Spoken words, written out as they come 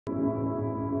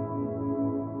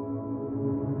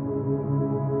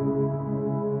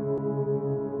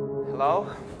Hello.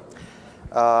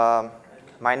 Uh,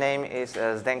 my name is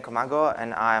Zdenko Mago,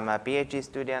 and I'm a PhD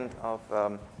student of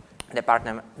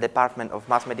Department of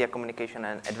Mass Media Communication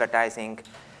and Advertising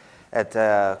at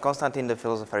Konstantin the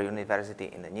Philosopher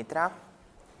University in Nitra.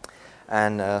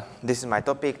 And this is my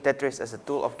topic, Tetris as a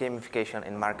tool of gamification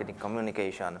in marketing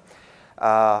communication.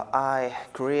 I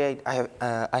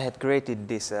had created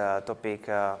this topic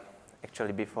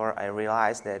actually before I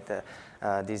realized that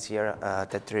this year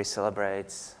Tetris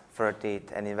celebrates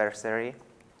 30th anniversary.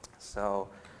 So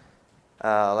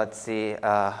let's see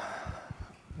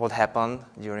what happened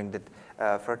during the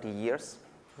 30 years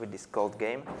with this code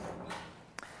game.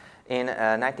 In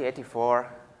 1984,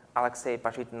 Alexei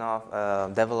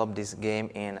Pashitnov developed this game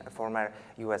in former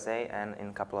USA, and in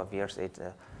a couple of years it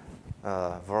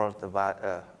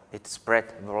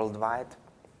spread worldwide.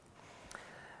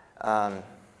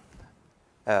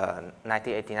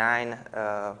 1989,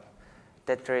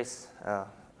 Tetris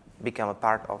became a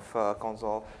part of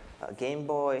console Game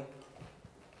Boy.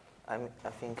 I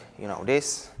think you know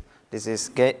this. This is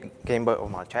Game Boy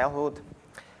of my childhood.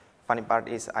 Funny part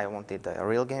is I wanted a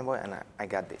real Game Boy, and I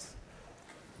got this.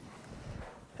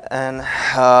 And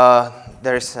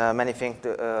there's many things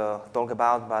to talk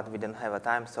about, but we don't have a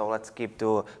time, so let's skip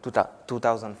to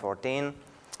 2014.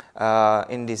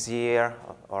 In this year,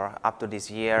 or up to this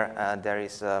year, there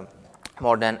is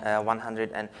more than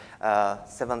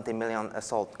 170 million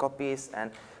sold copies and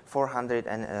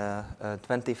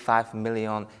 425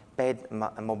 million paid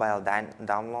mobile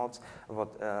downloads,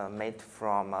 what made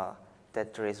from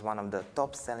Tetris one of the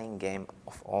top-selling game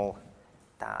of all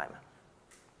time.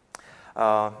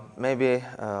 Maybe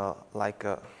let's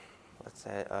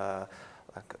say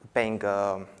like paying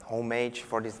homage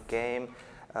for this game.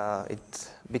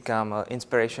 It became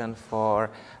inspiration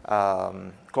for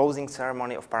closing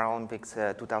ceremony of Paralympics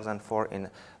 2004 in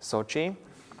Sochi.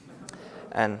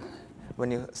 And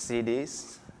when you see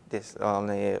this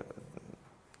only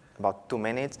about 2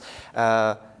 minutes,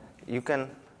 you can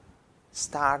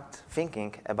start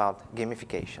thinking about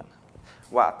gamification.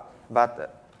 What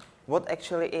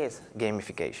actually is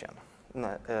gamification?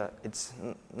 It's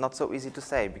not so easy to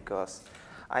say, because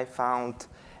I found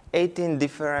 18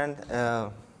 different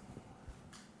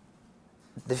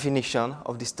definition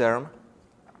of this term.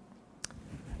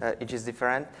 Each is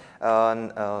different.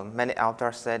 Many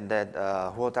authors said that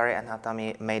Huotari and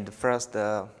Hatami made the first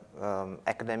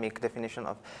academic definition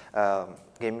of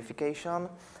gamification,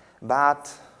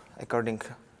 but according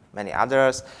to many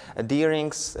others,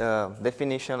 Deering's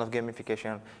definition of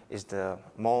gamification is the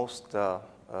most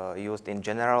used in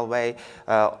general way,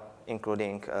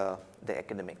 including the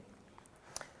academic.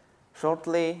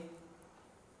 Shortly,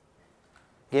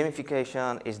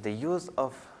 gamification is the use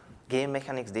of game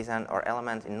mechanics, design, or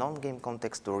elements in non-game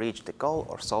context to reach the goal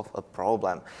or solve a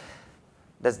problem.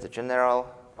 That's the general.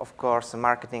 Of course,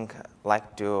 marketing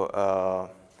like to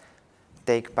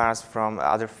take parts from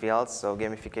other fields, so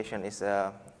gamification is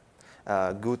a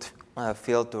good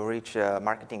field to reach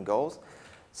marketing goals.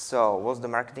 So what's the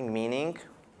marketing meaning?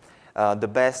 The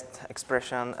best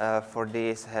expression for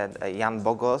this had Jan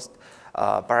Bogost,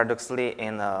 paradoxically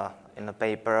in a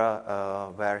paper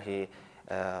where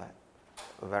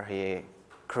he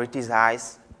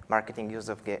criticized marketing use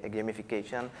of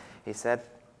gamification. He said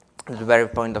the very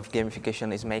point of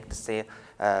gamification is make the sale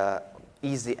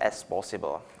easy as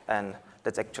possible, and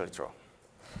that's actually true.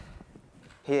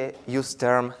 He used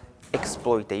term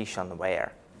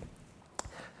exploitationware.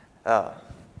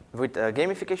 With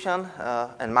gamification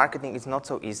and marketing, it's not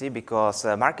so easy, because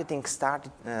marketing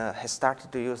has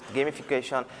started to use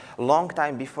gamification a long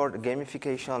time before the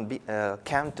gamification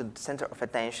came to the center of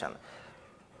attention.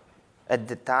 At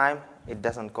the time, it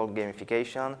doesn't call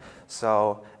gamification,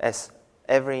 so as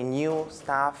every new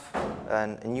stuff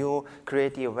and new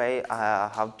creative way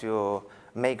how to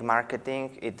make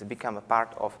marketing, it became a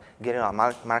part of guerrilla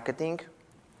marketing,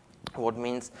 what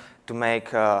means to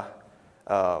make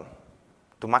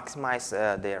to maximize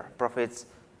their profits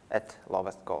at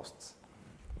lowest costs.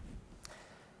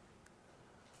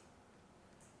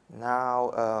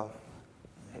 Now,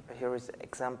 here is an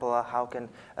example of how can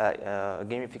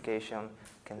gamification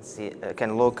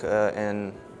can look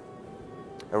in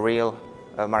a real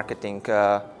marketing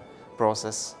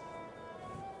process.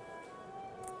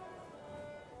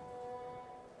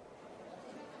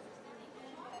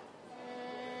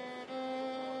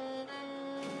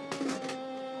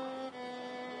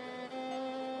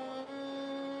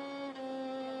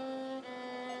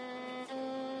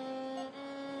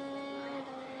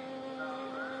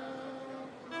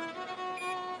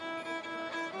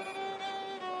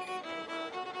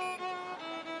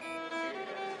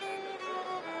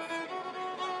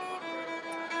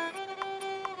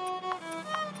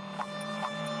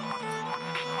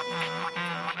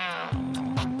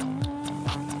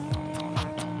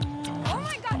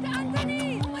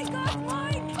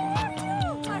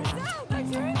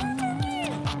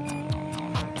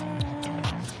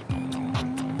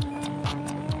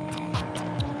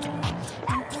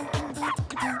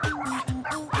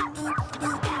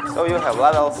 So you have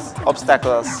levels,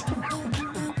 obstacles.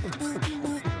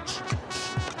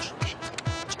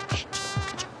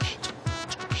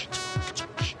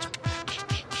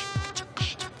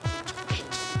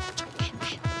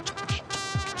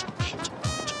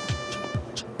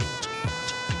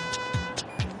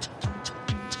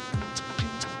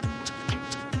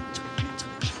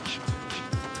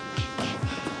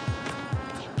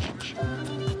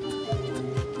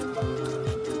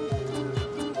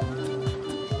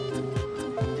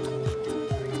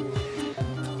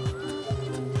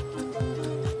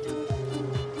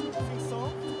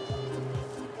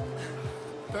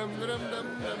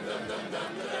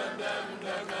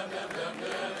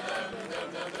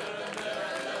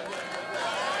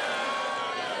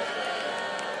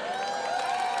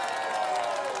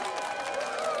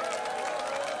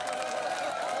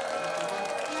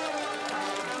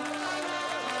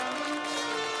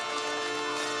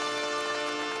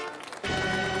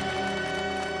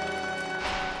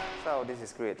 So this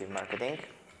is creative marketing.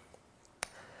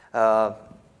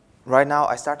 Right now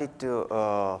I started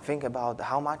to think about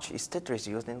how much is Tetris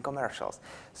used in commercials.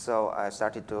 So I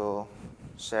started to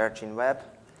search in web,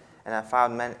 and I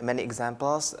found many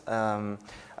examples.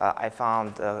 I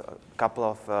found a couple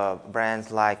of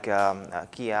brands like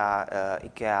Kia,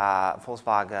 IKEA,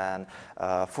 Volkswagen,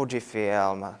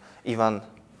 Fujifilm, even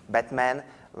Batman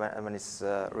when it's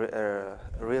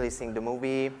releasing the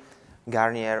movie,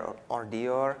 Garnier or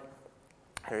Dior.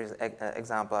 Here is an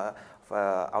example of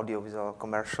audiovisual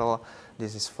commercial.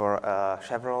 This is for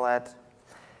Chevrolet.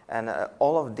 And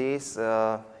all of this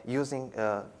using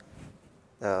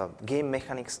game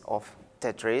mechanics of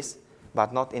Tetris,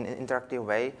 but not in an interactive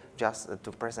way, just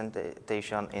to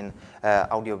presentation in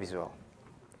audiovisual.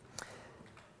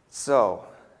 So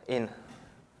in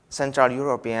Central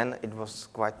European, it was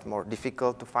quite more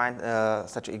difficult to find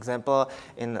such an example.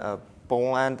 In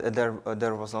Poland,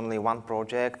 there was only one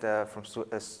project from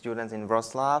students in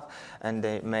Wrocław, and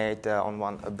they made on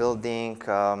one building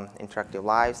interactive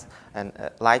lights,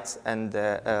 and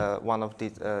one of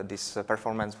this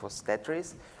performance was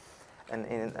Tetris. And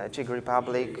in Czech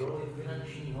Republic,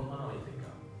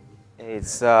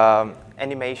 it's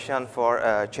animation for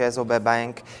ČSOB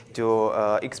Bank to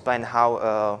explain how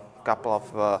a couple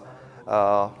of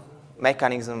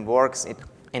mechanism works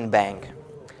in bank.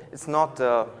 It's not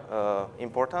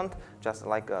important, just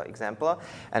like an example.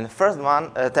 And the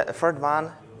third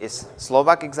one is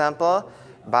Slovak example,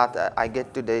 but I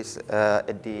get to this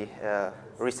at the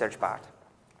research part.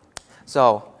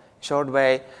 So, short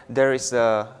way, there was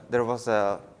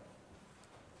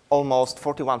almost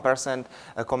 41%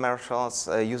 commercials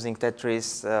using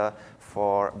Tetris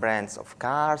for brands of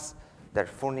cars, their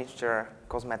furniture,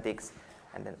 cosmetics,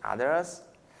 and then others.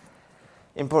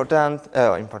 Interesting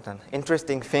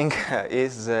thing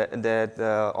is that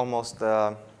almost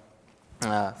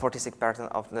 46%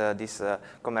 of these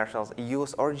commercials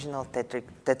use original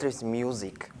Tetris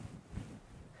music.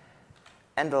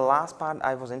 And the last part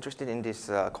I was interested in this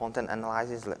content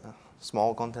analysis,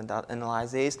 small content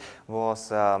analysis, was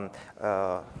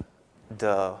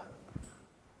the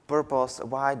purpose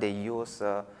why they use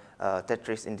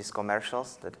Tetris in these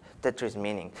commercials, that Tetris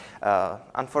meaning.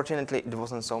 Unfortunately, it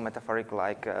wasn't so metaphoric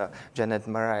like Janet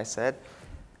Murray said.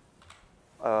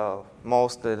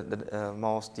 Most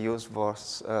use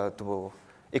was to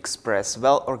express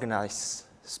well-organized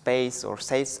space or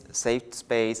safe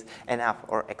space, enough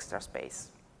or extra space.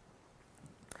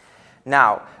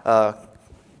 Now,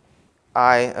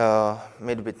 I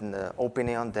made a bit an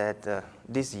opinion that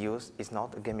this use is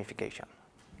not a gamification.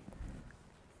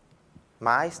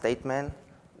 My statement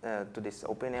to this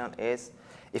opinion is,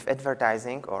 if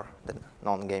advertising or the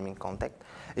non-gaming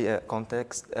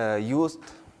context used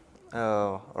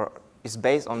or is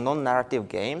based on non-narrative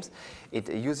games, it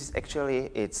uses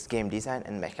actually its game design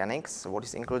and mechanics, what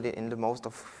is included in the most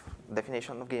of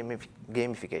definition of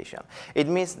gamification. It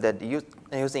means that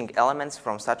using elements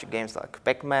from such games like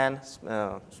Pac-Man,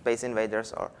 Space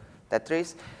Invaders, or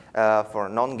Tetris for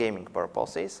non-gaming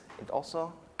purposes, it's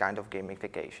also kind of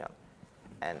gamification.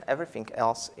 And everything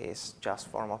else is just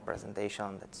form of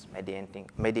presentation that's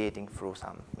mediating through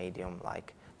some medium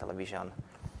like television.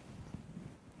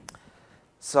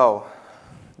 So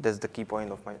that's the key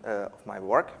point of my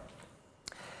work.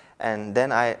 And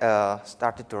then I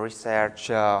started to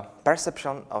research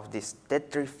perception of these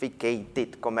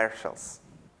Tetrificated commercials.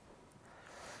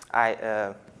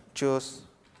 I choose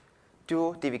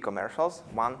two TV commercials,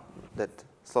 one that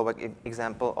Slovak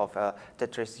example of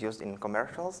Tetris used in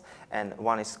commercials, and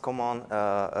one is common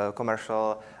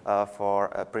commercial for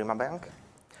Prima Bank.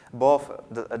 Both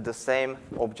the same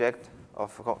object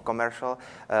of commercial.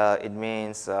 It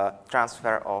means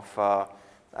transfer of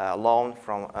loan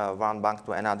from one bank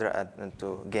to another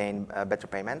to gain better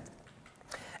payment.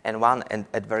 And one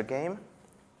advert game.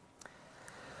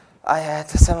 I had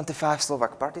 75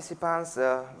 Slovak participants.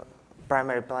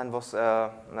 Primary plan was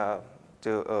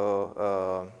to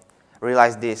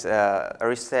realize this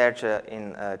research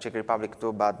in Czech Republic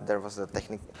too, but there was a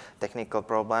technical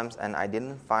problems, and I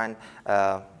didn't find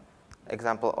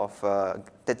example of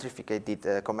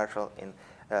tetrificated commercial in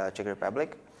Czech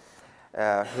Republic.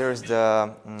 Here is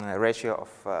the ratio of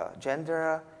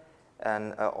gender,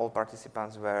 and all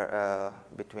participants were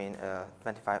between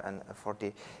 25 and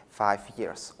 45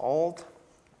 years old,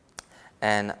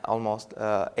 and almost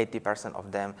 80%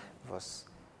 of them was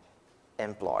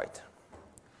employed.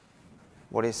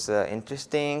 What is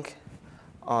interesting,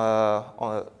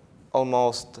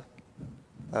 almost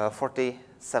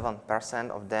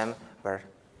 47% of them were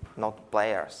not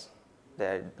players.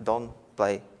 They don't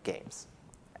play games,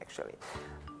 actually.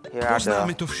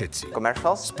 Poznáme to všetci.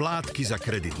 Commercials. Splátky za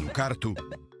kreditnú kartu,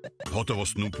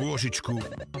 hotovostnú pôžičku,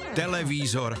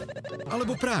 televízor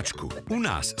alebo práčku. U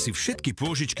nás si všetky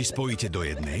pôžičky spojíte do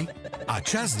jednej a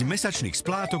časť mesačných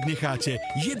splátok necháte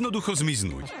jednoducho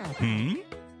zmiznúť.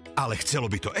 Ale chcelo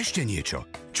by to ešte niečo.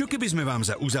 Čo keby sme vám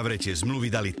za uzavretie zmluvy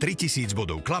dali 3000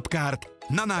 bodov Clubcard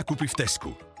na nákupy v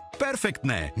Tesku?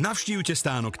 Perfektné! Navštívte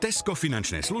stánok Tesco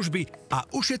finančné služby a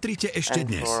ušetrite ešte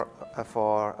dnes.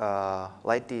 For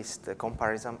latest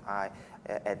comparison, I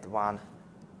add one,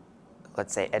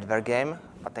 let's say, advert game.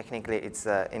 Technically, it's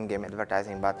in-game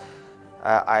advertising, but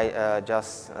I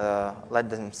just let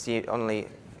them see only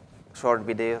short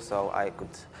video, so I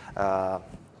could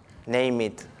name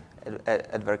it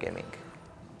advert gaming.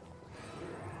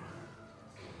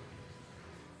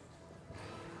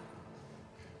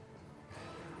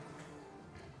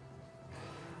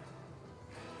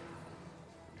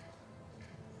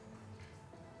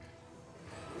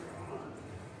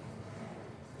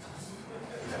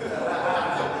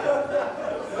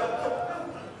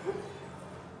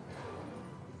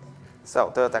 So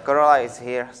Toyota Corolla is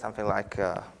here, something like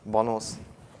bonus.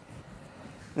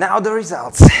 Now the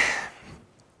results.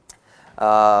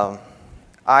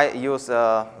 I use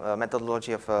a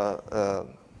methodology of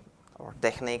or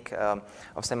technique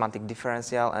of semantic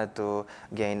differential to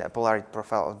gain a polarity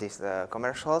profile of these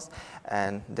commercials,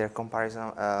 and their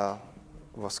comparison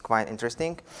was quite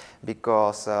interesting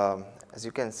because, as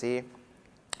you can see,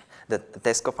 the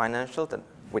Tesco Financial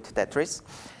with Tetris.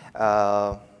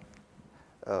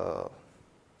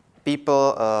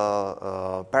 People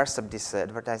perceive this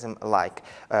advertisement like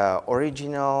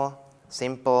original,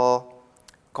 simple,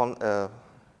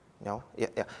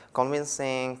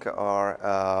 convincing, or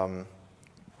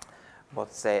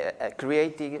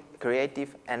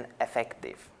creative and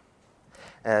effective.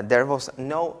 There was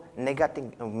no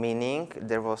negative meaning.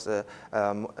 There was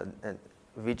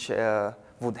which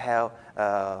would have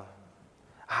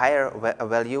higher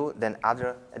value than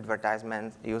other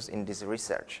advertisements used in this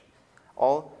research.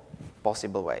 All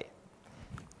possible way.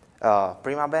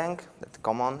 Prima Bank, that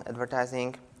common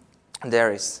advertising.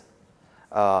 There is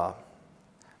what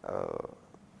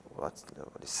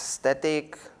is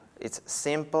static. It's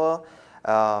simple,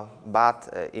 but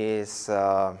is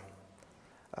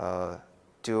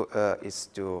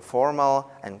too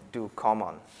formal and too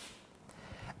common.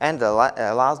 And the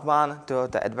last one, to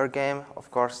the advert game, of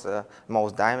course,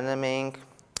 most dynamic,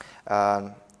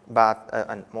 but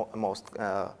and most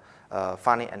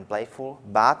funny and playful.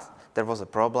 But there was a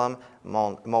problem,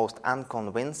 most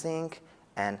unconvincing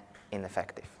and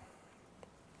ineffective.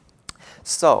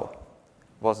 So,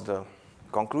 what's the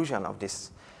conclusion of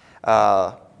this?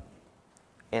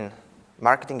 In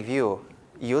marketing view,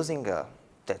 using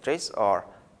Tetris or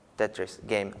Tetris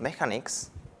game mechanics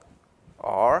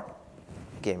or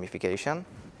gamification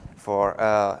for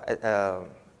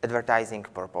advertising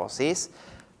purposes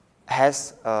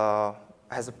has a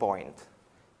point.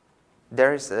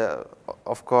 There is,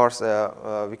 of course,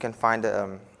 we can find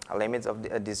limits of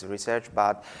this research,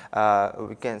 but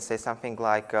we can say something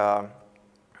like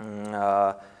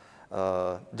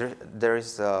there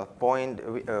is a point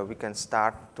we can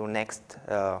start to next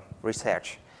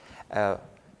research.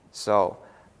 So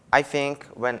I think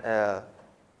when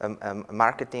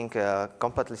marketing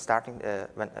completely starting,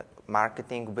 when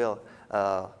marketing will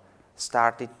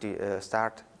start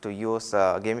to use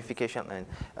gamification in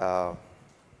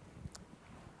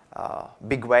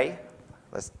big way,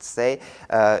 let's say,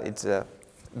 it's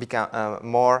become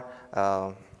more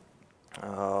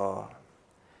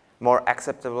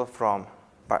acceptable from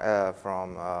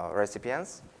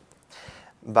recipients,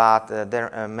 but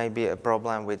there may be a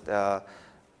problem with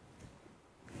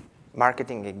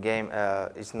marketing a game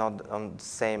is not on the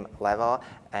same level,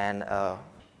 and a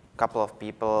couple of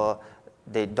people,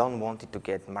 they don't want it to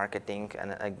get marketing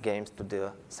and games to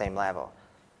the same level.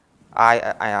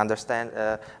 I understand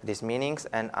these meanings,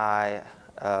 and I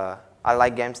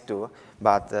like games too,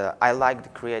 but I like the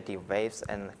creative waves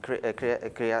and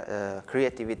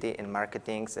creativity in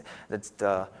marketing. That's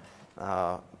the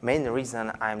main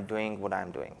reason I'm doing what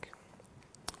I'm doing.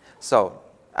 So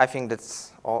I think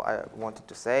that's all I wanted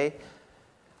to say.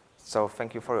 So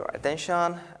thank you for your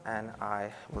attention, and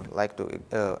I would like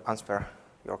to answer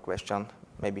your question,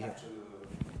 maybe.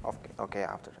 Okay,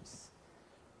 after this.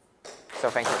 So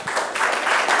thank you.